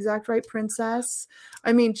for the exact right princess.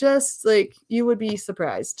 I mean, just like you would be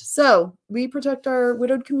surprised. So we protect our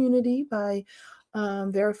widowed community by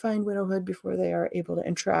verifying widowhood before they are able to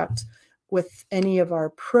interact with any of our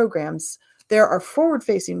programs. There are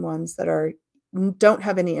forward-facing ones that don't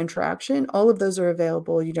have any interaction. All of those are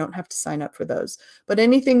available. You don't have to sign up for those. But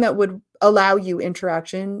anything that would allow you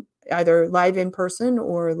interaction, either live in person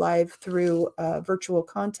or live through virtual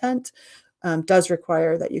content, does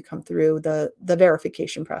require that you come through the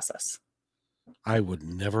verification process. I would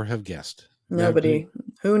never have guessed. Nobody.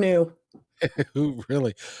 Who knew? Who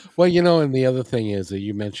really? Well, and the other thing is that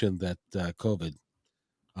you mentioned that COVID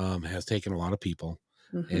has taken a lot of people,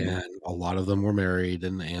 and a lot of them were married,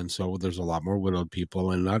 and so there's a lot more widowed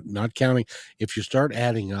people, and not counting. If you start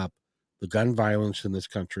adding up the gun violence in this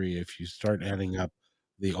country, if you start adding up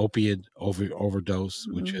the opiate overdose,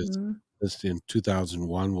 which is this in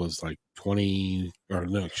 2001 was like 20, or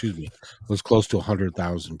no, excuse me, was close to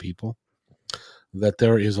 100,000 people. That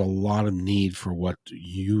there is a lot of need for what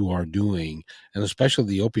you are doing, and especially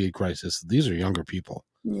the opioid crisis. These are younger people.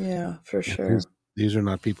 Yeah, for sure. These are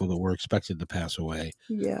not people that were expected to pass away.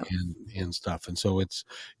 Yeah. And stuff. And so it's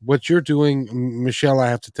what you're doing, Michelle. I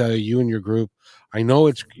have to tell you, you and your group, I know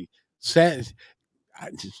it's sad.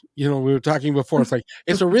 We were talking before. It's like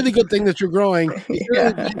it's a really good thing that you're growing. It's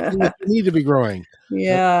really good thing that you need to be growing.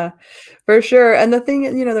 Yeah, for sure. And the thing,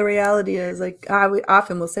 the reality is, like, I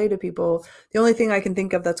often will say to people, the only thing I can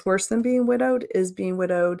think of that's worse than being widowed is being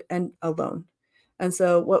widowed and alone. And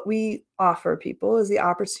so what we offer people is the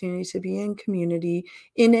opportunity to be in community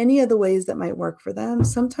in any of the ways that might work for them.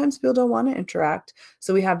 Sometimes people don't want to interact.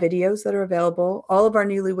 So we have videos that are available. All of our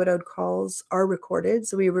newly widowed calls are recorded.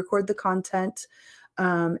 So we record the content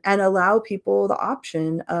and allow people the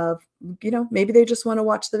option of, maybe they just want to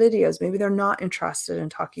watch the videos. Maybe they're not interested in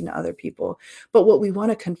talking to other people. But what we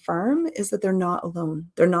want to confirm is that they're not alone.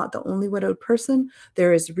 They're not the only widowed person.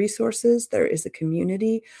 There is resources. There is a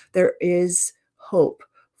community. There is hope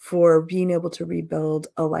for being able to rebuild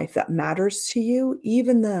a life that matters to you,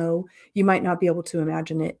 even though you might not be able to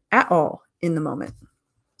imagine it at all in the moment.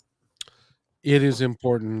 It is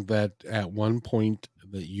important that at one point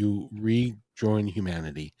that you rejoin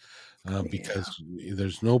humanity, because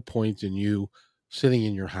there's no point in you sitting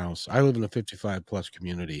in your house. I live in a 55 plus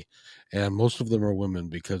community, and most of them are women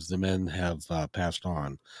because the men have passed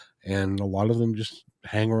on, and a lot of them just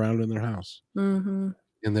hang around in their house.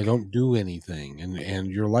 And they don't do anything,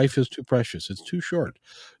 and your life is too precious. It's too short.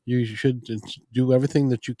 You should do everything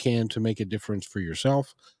that you can to make a difference for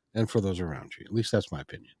yourself and for those around you. At least that's my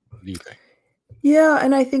opinion. What do you think? Yeah,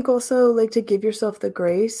 and I think also, like, to give yourself the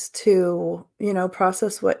grace to,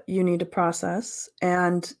 process what you need to process,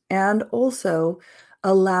 and also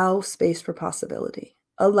allow space for possibility.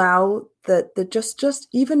 Allow that just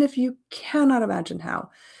even if you cannot imagine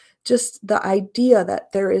how, just the idea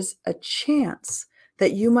that there is a chance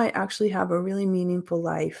that you might actually have a really meaningful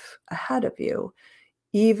life ahead of you,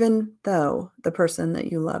 even though the person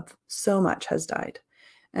that you love so much has died.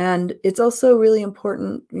 And it's also really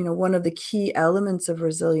important, one of the key elements of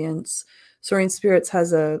resilience. Soaring Spirits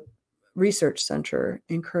has a research center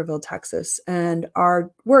in Kerrville, Texas, and our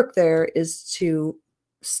work there is to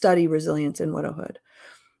study resilience in widowhood.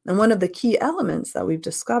 And one of the key elements that we've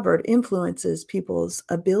discovered influences people's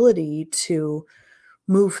ability to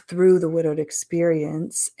move through the widowed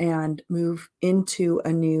experience and move into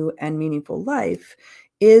a new and meaningful life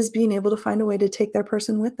is being able to find a way to take their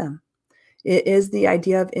person with them. It is the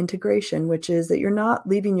idea of integration, which is that you're not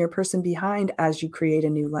leaving your person behind as you create a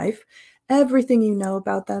new life. Everything you know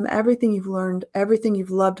about them, everything you've learned, everything you've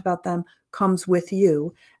loved about them comes with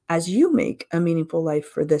you as you make a meaningful life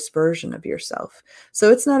for this version of yourself.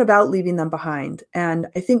 So it's not about leaving them behind. And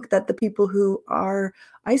I think that the people who are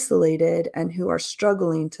isolated and who are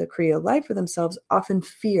struggling to create a life for themselves often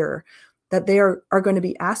fear that they are going to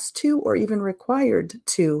be asked to or even required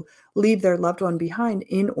to leave their loved one behind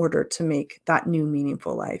in order to make that new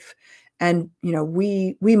meaningful life. And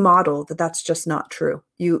we model that that's just not true.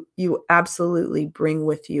 You absolutely bring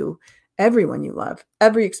with you everyone you love,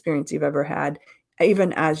 every experience you've ever had,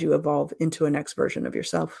 even as you evolve into a next version of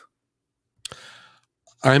yourself.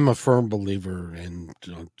 I'm a firm believer, and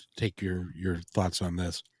take your thoughts on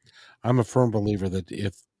this. I'm a firm believer that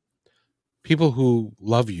if people who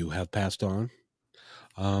love you have passed on,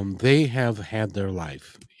 they have had their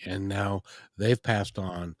life, and now they've passed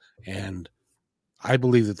on, and I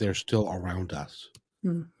believe that they're still around us,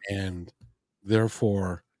 Mm. and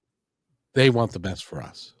therefore they want the best for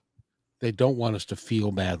us. They don't want us to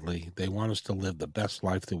feel badly. They want us to live the best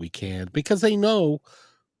life that we can because they know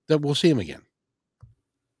that we'll see them again.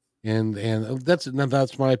 And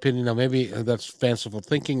that's my opinion. Now, maybe that's fanciful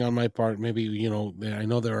thinking on my part. Maybe, I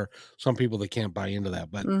know there are some people that can't buy into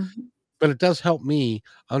that, but Mhm. it does help me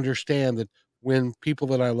understand that when people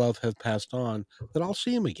that I love have passed on, that I'll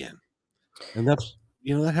see them again, and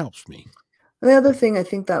that helps me. The other thing I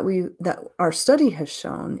think that our study has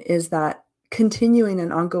shown is that continuing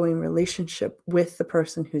an ongoing relationship with the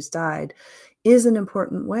person who's died is an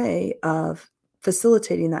important way of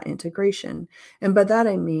facilitating that integration. And by that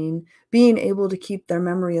I mean being able to keep their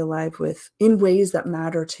memory alive with in ways that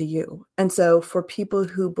matter to you. And so for people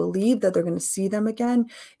who believe that they're going to see them again,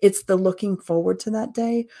 it's the looking forward to that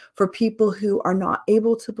day. For people who are not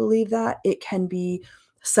able to believe that, it can be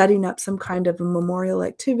setting up some kind of a memorial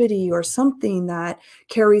activity or something that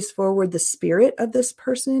carries forward the spirit of this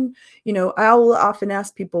person. I will often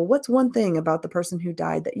ask people, what's one thing about the person who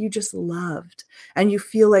died that you just loved and you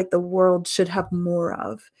feel like the world should have more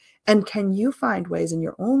of? And can you find ways in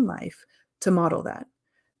your own life to model that?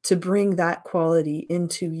 To bring that quality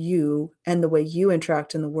into you and the way you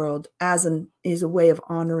interact in the world is a way of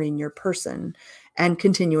honoring your person and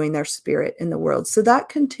continuing their spirit in the world. So that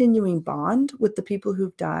continuing bond with the people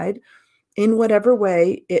who've died in whatever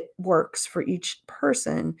way it works for each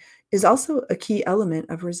person is also a key element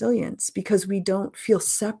of resilience because we don't feel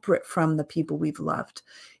separate from the people we've loved.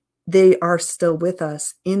 They are still with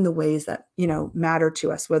us in the ways that, matter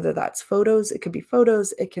to us, whether that's photos, it could be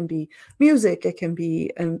photos, it can be music, it can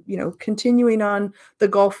be, continuing on the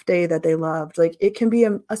golf day that they loved. Like it can be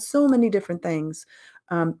so many different things.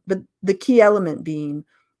 But the key element being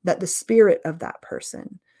that the spirit of that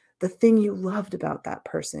person, the thing you loved about that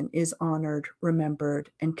person is honored,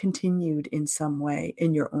 remembered, and continued in some way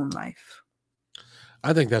in your own life.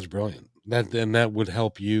 I think that's brilliant. That would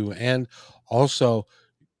help you, and also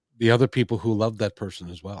the other people who love that person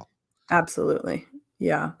as well. Absolutely.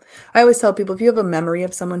 Yeah. I always tell people if you have a memory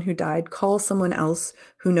of someone who died, call someone else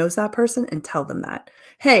who knows that person and tell them that.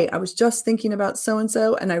 Hey, I was just thinking about so and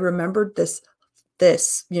so and I remembered this,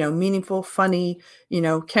 meaningful, funny,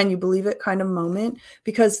 can you believe it kind of moment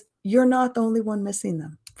because you're not the only one missing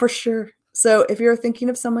them. For sure. So if you're thinking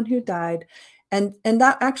of someone who died and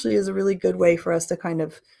that actually is a really good way for us to kind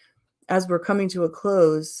of as we're coming to a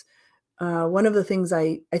close, one of the things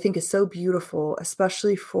I think is so beautiful,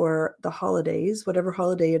 especially for the holidays, whatever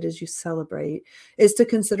holiday it is you celebrate, is to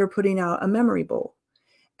consider putting out a memory bowl.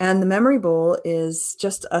 And the memory bowl is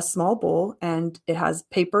just a small bowl and it has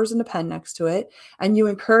papers and a pen next to it. And you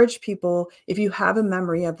encourage people if you have a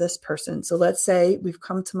memory of this person. So let's say we've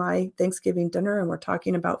come to my Thanksgiving dinner and we're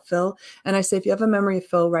talking about Phil. And I say, if you have a memory of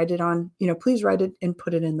Phil, write it on, please write it and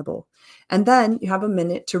put it in the bowl. And then you have a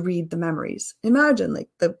minute to read the memories. Imagine like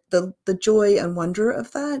the joy and wonder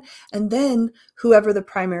of that. And then whoever the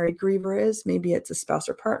primary griever is, maybe it's a spouse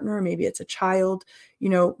or partner, maybe it's a child.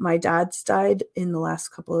 My dad's died in the last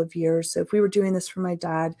couple of years. So if we were doing this for my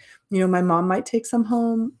dad, my mom might take some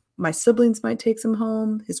home. My siblings might take some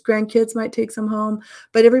home. His grandkids might take some home.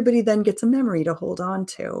 But everybody then gets a memory to hold on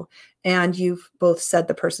to. And you've both said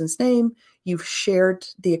the person's name. You've shared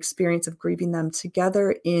the experience of grieving them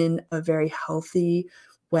together in a very healthy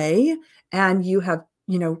way. And you have,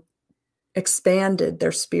 expanded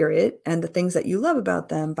their spirit and the things that you love about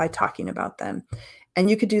them by talking about them. And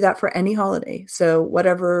you could do that for any holiday. So,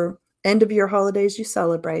 whatever end of year holidays you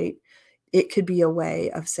celebrate, it could be a way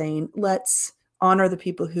of saying, let's honor the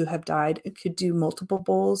people who have died. It could do multiple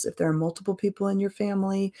bowls if there are multiple people in your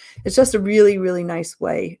family. It's just a really, really nice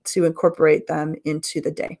way to incorporate them into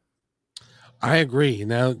the day. I agree.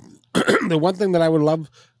 Now, the one thing that I would love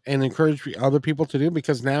and encourage other people to do,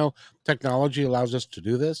 because now technology allows us to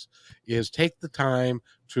do this, is take the time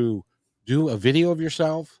to do a video of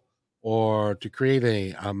yourself or to create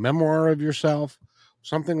a memoir of yourself,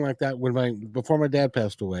 something like that. Before my dad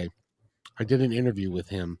passed away, I did an interview with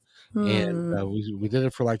him, and Hmm. we did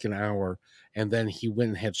it for like an hour, and then he went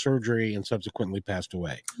and had surgery and subsequently passed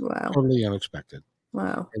away, Wow. totally unexpected.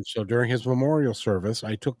 Wow. And so during his memorial service,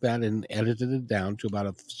 I took that and edited it down to about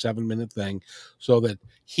a 7-minute thing so that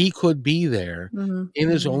he could be there in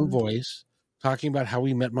his own Mm-hmm. voice, talking about how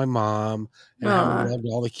he met my mom and how he Aw. loved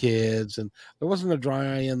all the kids. And there wasn't a dry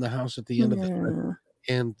eye in the house at the end of it. Yeah.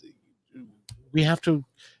 And we have to,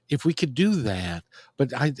 if we could do that,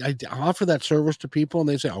 but I offer that service to people and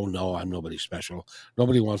they say, oh, no, I'm nobody special.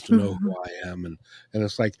 Nobody wants to know who I am. And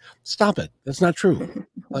it's like, stop it. That's not true.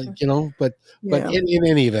 But Yeah. in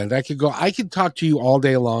any event, I could talk to you all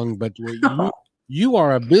day long, but You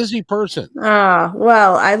are a busy person.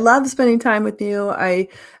 Well, I love spending time with you. I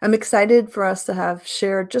am excited for us to have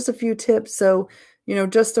shared just a few tips. So,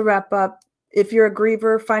 just to wrap up, if you're a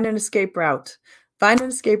griever, find an escape route. Find an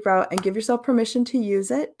escape route and give yourself permission to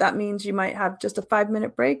use it. That means you might have just a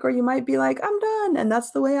 5-minute break, or you might be like, I'm done. And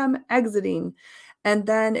that's the way I'm exiting. And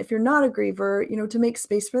then if you're not a griever, to make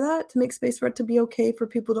space for that, to make space for it to be okay for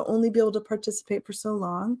people to only be able to participate for so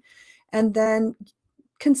long. And then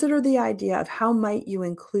consider the idea of how might you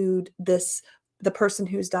include the person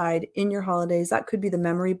who's died in your holidays. That could be the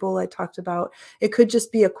memory bowl I talked about. It could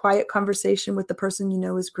just be a quiet conversation with the person you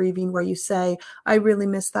know is grieving, where you say, I really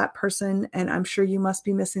miss that person, and I'm sure you must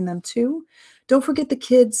be missing them too. Don't forget the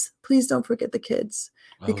kids. Please don't forget the kids,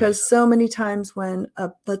 because so many times when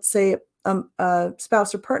let's say a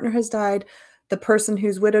spouse or partner has died, the person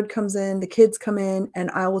who's widowed comes in, the kids come in,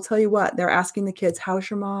 and I will tell you what, they're asking the kids, how's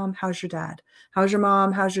your mom? How's your dad? How's your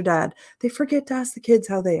mom? How's your dad? They forget to ask the kids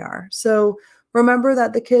how they are. So remember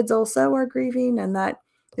that the kids also are grieving, and that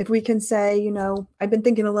if we can say, I've been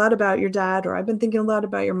thinking a lot about your dad, or I've been thinking a lot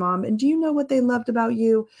about your mom, and do you know what they loved about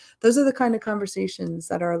you? Those are the kind of conversations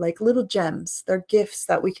that are like little gems. They're gifts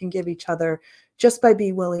that we can give each other just by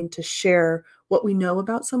being willing to share what we know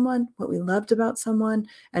about someone, what we loved about someone,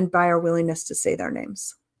 and by our willingness to say their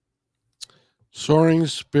names.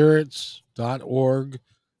 SoaringSpirits.org.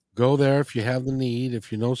 Go there if you have the need.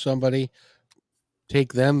 If you know somebody,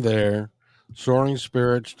 take them there.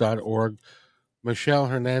 SoaringSpirits.org. Michelle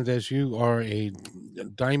Hernandez, you are a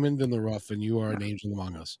diamond in the rough, and you are an angel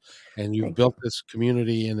among us. And you've built this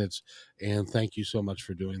community, and thank you so much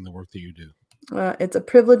for doing the work that you do. It's a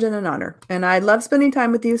privilege and an honor, and I love spending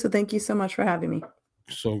time with you. So thank you so much for having me.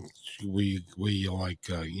 So we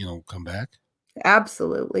come back?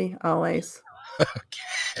 Absolutely, always.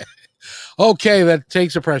 Okay, that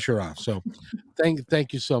takes the pressure off. So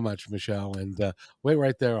thank you so much, Michelle. And wait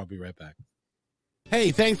right there. I'll be right back.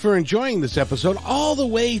 Hey, thanks for enjoying this episode all the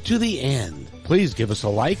way to the end. Please give us a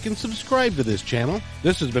like and subscribe to this channel.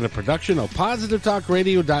 This has been a production of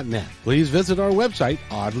PositiveTalkRadio.net. Please visit our website,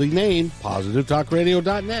 oddly named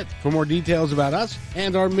PositiveTalkRadio.net, for more details about us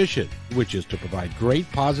and our mission, which is to provide great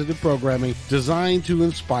positive programming designed to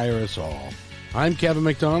inspire us all. I'm Kevin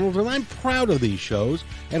McDonald, and I'm proud of these shows,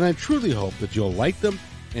 and I truly hope that you'll like them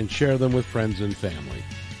and share them with friends and family.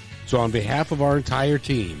 So on behalf of our entire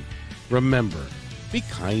team, remember, be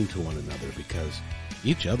kind to one another, because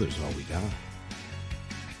each other's all we got.